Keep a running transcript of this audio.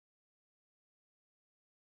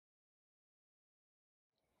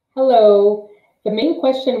Hello. The main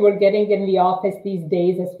question we're getting in the office these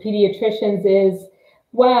days as pediatricians is,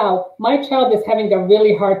 wow, my child is having a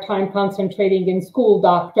really hard time concentrating in school,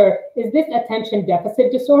 doctor. Is this attention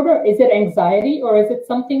deficit disorder? Is it anxiety or is it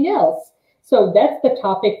something else? So that's the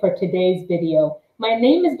topic for today's video. My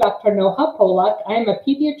name is Dr. Noha Polack. I'm a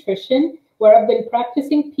pediatrician where I've been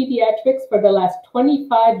practicing pediatrics for the last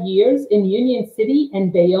 25 years in Union City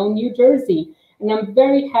and Bayonne, New Jersey. And I'm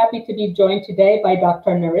very happy to be joined today by Dr.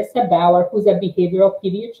 Narissa Bauer, who's a behavioral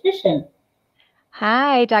pediatrician.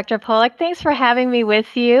 Hi, Dr. Polack. Thanks for having me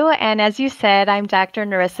with you. And as you said, I'm Dr.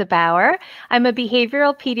 Narissa Bauer. I'm a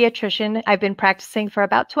behavioral pediatrician. I've been practicing for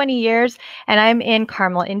about 20 years, and I'm in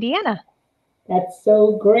Carmel, Indiana. That's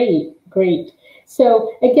so great. Great.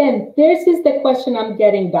 So again, this is the question I'm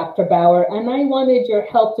getting, Dr. Bauer, and I wanted your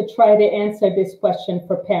help to try to answer this question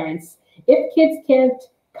for parents. If kids can't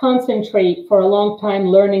concentrate for a long time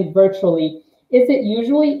learning virtually, is it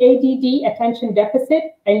usually ADD, attention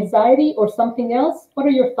deficit, anxiety, or something else? What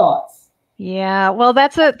are your thoughts? Yeah, well,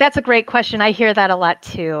 that's a great question. I hear that a lot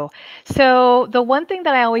too. So the one thing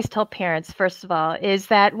that I always tell parents, first of all, is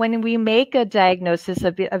that when we make a diagnosis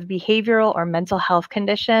of behavioral or mental health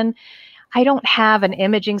condition, I don't have an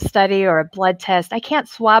imaging study or a blood test. I can't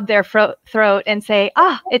swab their throat and say,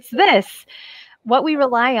 it's this. What we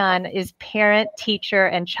rely on is parent, teacher,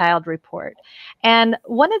 and child report. And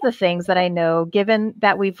one of the things that I know, given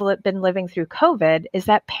that we've been living through COVID, is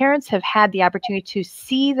that parents have had the opportunity to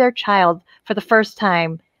see their child for the first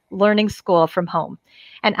time learning school from home.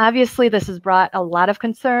 And obviously, this has brought a lot of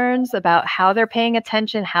concerns about how they're paying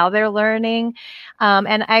attention, how they're learning.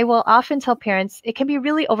 And I will often tell parents it can be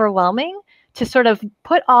really overwhelming to sort of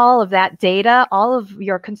put all of that data, all of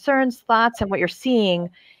your concerns, thoughts, and what you're seeing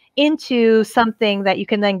into something that you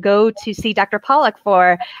can then go to see Dr. Polack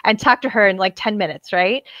for and talk to her in like 10 minutes,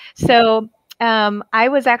 right? So I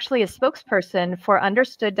was actually a spokesperson for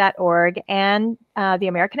understood.org and the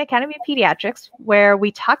American Academy of Pediatrics, where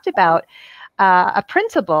we talked about a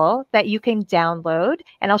principle that you can download,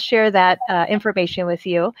 and I'll share that information with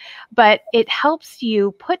you, but it helps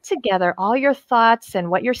you put together all your thoughts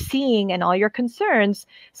and what you're seeing and all your concerns,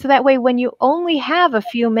 so that way when you only have a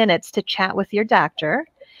few minutes to chat with your doctor,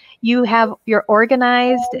 you're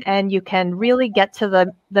organized and you can really get to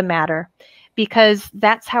the matter, because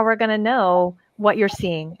that's how we're going to know what you're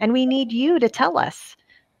seeing. And we need you to tell us.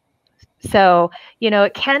 So,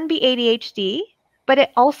 it can be ADHD, but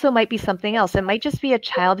it also might be something else. It might just be a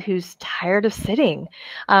child who's tired of sitting.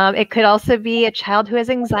 It could also be a child who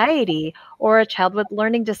has anxiety or a child with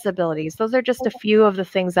learning disabilities. Those are just a few of the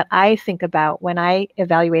things that I think about when I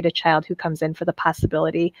evaluate a child who comes in for the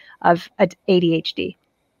possibility of ADHD.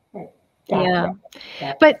 Gotcha.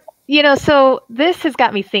 Yeah. But, so this has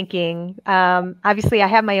got me thinking. Obviously, I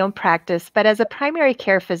have my own practice, but as a primary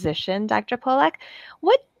care physician, Dr. Polack,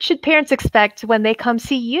 what should parents expect when they come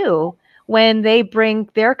see you, when they bring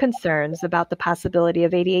their concerns about the possibility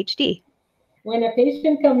of ADHD? When a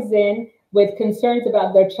patient comes in with concerns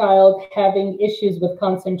about their child having issues with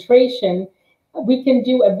concentration, we can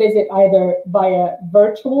do a visit either via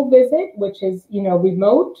virtual visit, which is,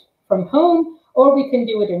 remote from home, or we can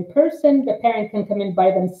do it in person. The parent can come in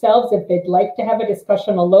by themselves if they'd like to have a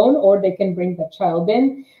discussion alone, or they can bring the child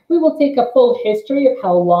in. We will take a full history of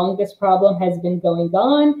how long this problem has been going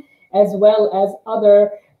on, as well as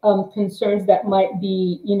other concerns that might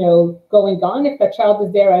be, going on. If the child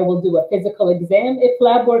is there, I will do a physical exam. If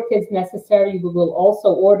lab work is necessary, we will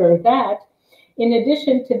also order that. In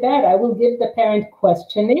addition to that, I will give the parent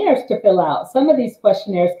questionnaires to fill out. Some of these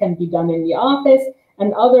questionnaires can be done in the office,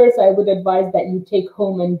 and others I would advise that you take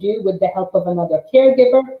home and do with the help of another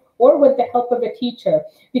caregiver or with the help of a teacher.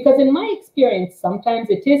 Because in my experience, sometimes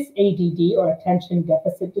it is ADD or attention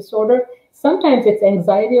deficit disorder. Sometimes it's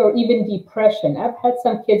anxiety or even depression. I've had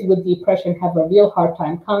some kids with depression have a real hard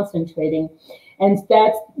time concentrating. And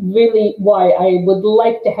that's really why I would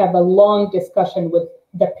like to have a long discussion with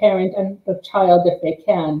the parent and the child, if they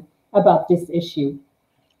can, about this issue.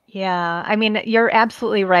 Yeah, I mean, you're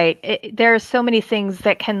absolutely right. There are so many things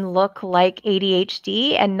that can look like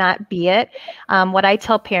ADHD and not be it. What I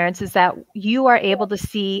tell parents is that you are able to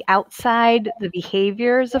see outside the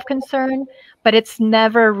behaviors of concern, but it's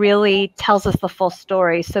never really tells us the full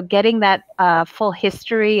story. So getting that full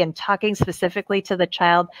history and talking specifically to the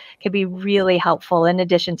child can be really helpful, in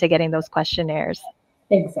addition to getting those questionnaires.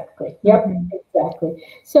 Exactly. Yep, exactly.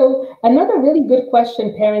 So another really good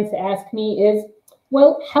question parents ask me is,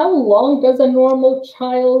 well, how long does a normal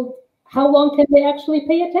child, how long can they actually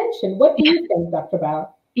pay attention? What do you think, Dr. Bauer?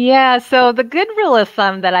 Yeah, so the good rule of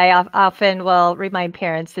thumb that I often will remind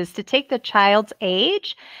parents is to take the child's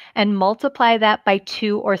age and multiply that by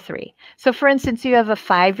 2 or 3. So, for instance, you have a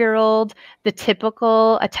 5-year-old, the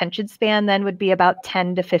typical attention span then would be about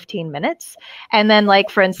 10 to 15 minutes. And then, like,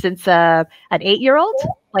 for instance, an 8-year-old,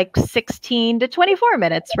 like 16 to 24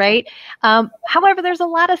 minutes, right? However, there's a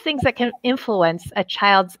lot of things that can influence a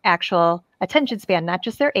child's actual attention span, not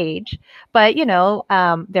just their age, but,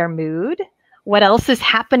 their mood, what else is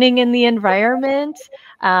happening in the environment,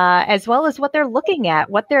 as well as what they're looking at,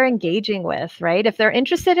 what they're engaging with, right? If they're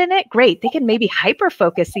interested in it, great. They can maybe hyper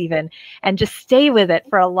focus even and just stay with it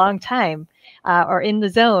for a long time, or in the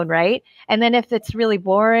zone, right? And then if it's really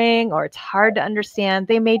boring or it's hard to understand,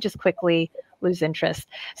 they may just quickly lose interest.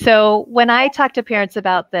 So when I talk to parents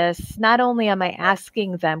about this, not only am I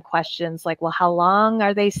asking them questions like, well, how long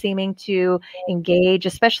are they seeming to engage,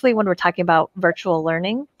 especially when we're talking about virtual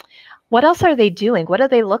learning? What else are they doing? What do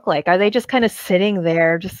they look like? Are they just kind of sitting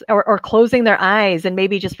there just or closing their eyes and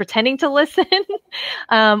maybe just pretending to listen?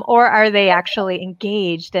 Or are they actually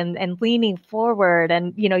engaged and leaning forward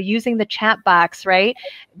and, using the chat box, right?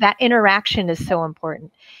 That interaction is so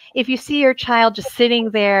important. If you see your child just sitting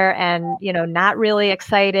there and, not really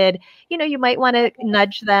excited, you might want to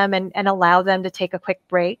nudge them and allow them to take a quick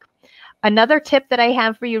break. Another tip that I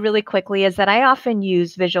have for you really quickly is that I often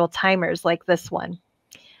use visual timers like this one.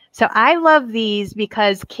 So I love these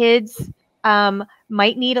because kids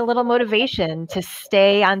might need a little motivation to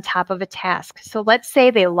stay on top of a task. So let's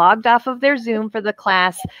say they logged off of their Zoom for the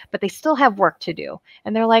class, but they still have work to do.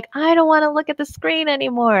 And they're like, I don't want to look at the screen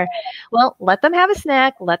anymore. Well, let them have a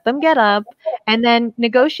snack, let them get up, and then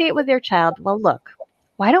negotiate with their child. Well, look,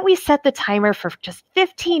 why don't we set the timer for just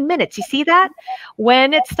 15 minutes? You see that?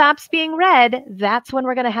 When it stops being red, that's when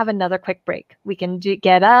we're going to have another quick break. We can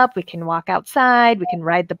get up, we can walk outside, we can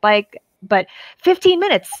ride the bike, but 15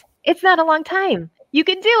 minutes, it's not a long time. You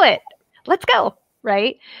can do it. Let's go,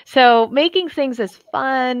 right? So making things as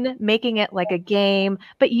fun, making it like a game,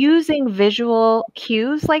 but using visual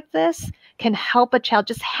cues like this can help a child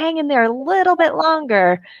just hang in there a little bit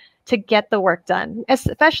longer to get the work done,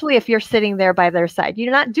 especially if you're sitting there by their side.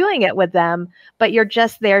 You're not doing it with them, but you're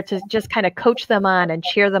just there to just kind of coach them on and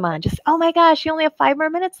cheer them on. Just, oh my gosh, you only have 5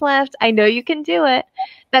 more minutes left. I know you can do it.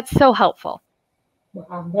 That's so helpful.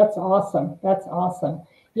 Wow, that's awesome. That's awesome.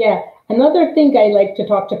 Yeah. Another thing I like to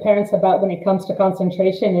talk to parents about when it comes to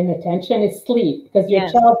concentration and attention is sleep, because your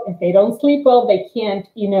child, if they don't sleep well, they can't,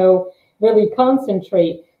 really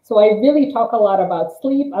concentrate. So I really talk a lot about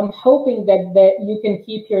sleep. I'm hoping that you can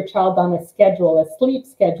keep your child on a sleep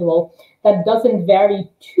schedule that doesn't vary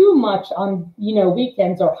too much on,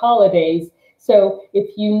 weekends or holidays. So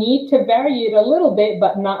if you need to vary it a little bit,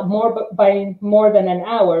 but not by more than an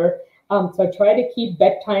hour, so try to keep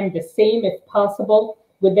bedtime the same if possible,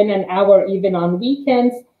 within an hour, even on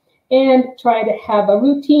weekends, and try to have a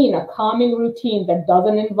routine, a calming routine that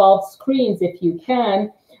doesn't involve screens if you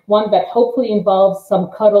can. One that hopefully involves some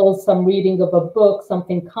cuddles, some reading of a book,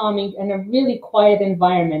 something calming, and a really quiet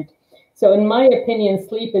environment. So in my opinion,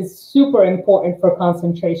 sleep is super important for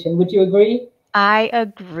concentration. Would you agree? I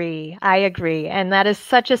agree. And that is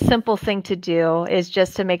such a simple thing to do, is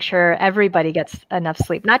just to make sure everybody gets enough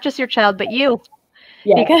sleep, not just your child, but you.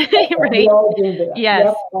 Yes, because, right? We all do that.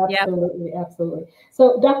 Yes. Yep, absolutely, absolutely.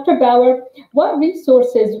 So Dr. Bauer, what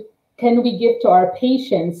resources can we give to our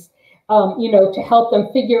patients to help them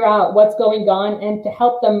figure out what's going on and to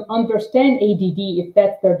help them understand ADD if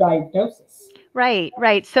that's their diagnosis?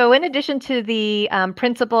 Right. So in addition to the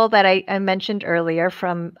principle that I mentioned earlier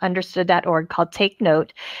from understood.org called Take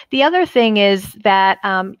Note, the other thing is that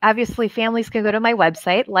obviously families can go to my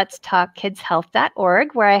website,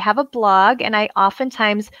 letstalkkidshealth.org, where I have a blog, and I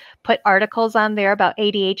oftentimes put articles on there about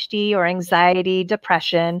ADHD or anxiety,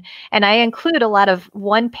 depression, and I include a lot of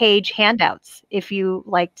one-page handouts if you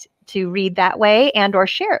liked to read that way and or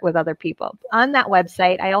share it with other people. On that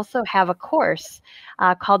website, I also have a course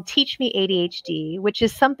called Teach Me ADHD, which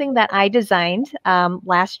is something that I designed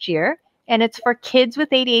last year. And it's for kids with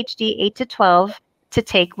ADHD 8 to 12 to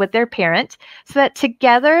take with their parent, so that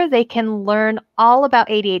together they can learn all about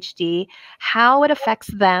ADHD, how it affects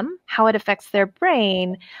them, how it affects their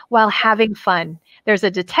brain, while having fun. There's a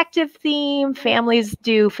detective theme. Families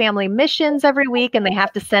do family missions every week, and they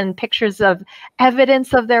have to send pictures of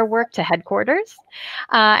evidence of their work to headquarters.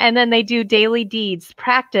 And then they do daily deeds,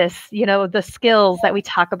 practice, the skills that we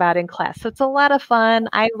talk about in class. So it's a lot of fun.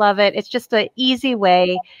 I love it. It's just an easy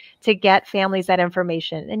way to get families that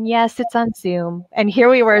information. And yes, it's on Zoom. And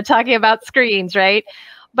here we were talking about screens, right?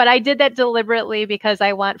 but I did that deliberately because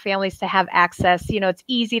I want families to have access. You know, it's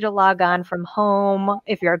easy to log on from home.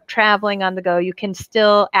 If you're traveling on the go, you can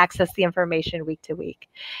still access the information week to week.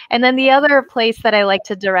 And then the other place that I like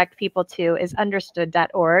to direct people to is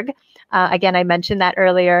understood.org. Again, I mentioned that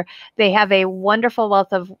earlier. They have a wonderful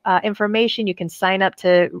wealth of information. You can sign up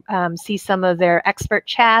to see some of their expert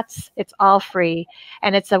chats. It's all free.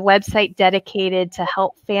 And it's a website dedicated to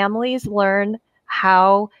help families learn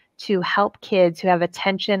how to help kids who have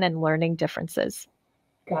attention and learning differences.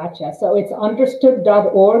 Gotcha. So it's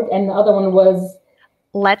understood.org, and the other one was?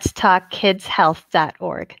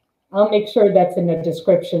 letstalkkidshealth.org. I'll make sure that's in the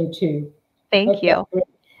description too. Thank you. Great.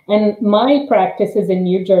 And my practice is in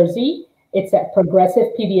New Jersey. It's at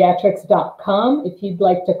progressivepediatrics.com. If you'd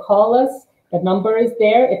like to call us, the number is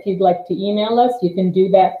there. If you'd like to email us, you can do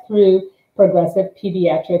that through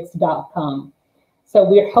progressivepediatrics.com. So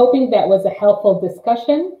we're hoping that was a helpful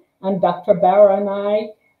discussion, and Dr. Bauer and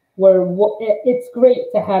I it's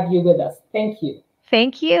great to have you with us. Thank you.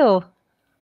 Thank you.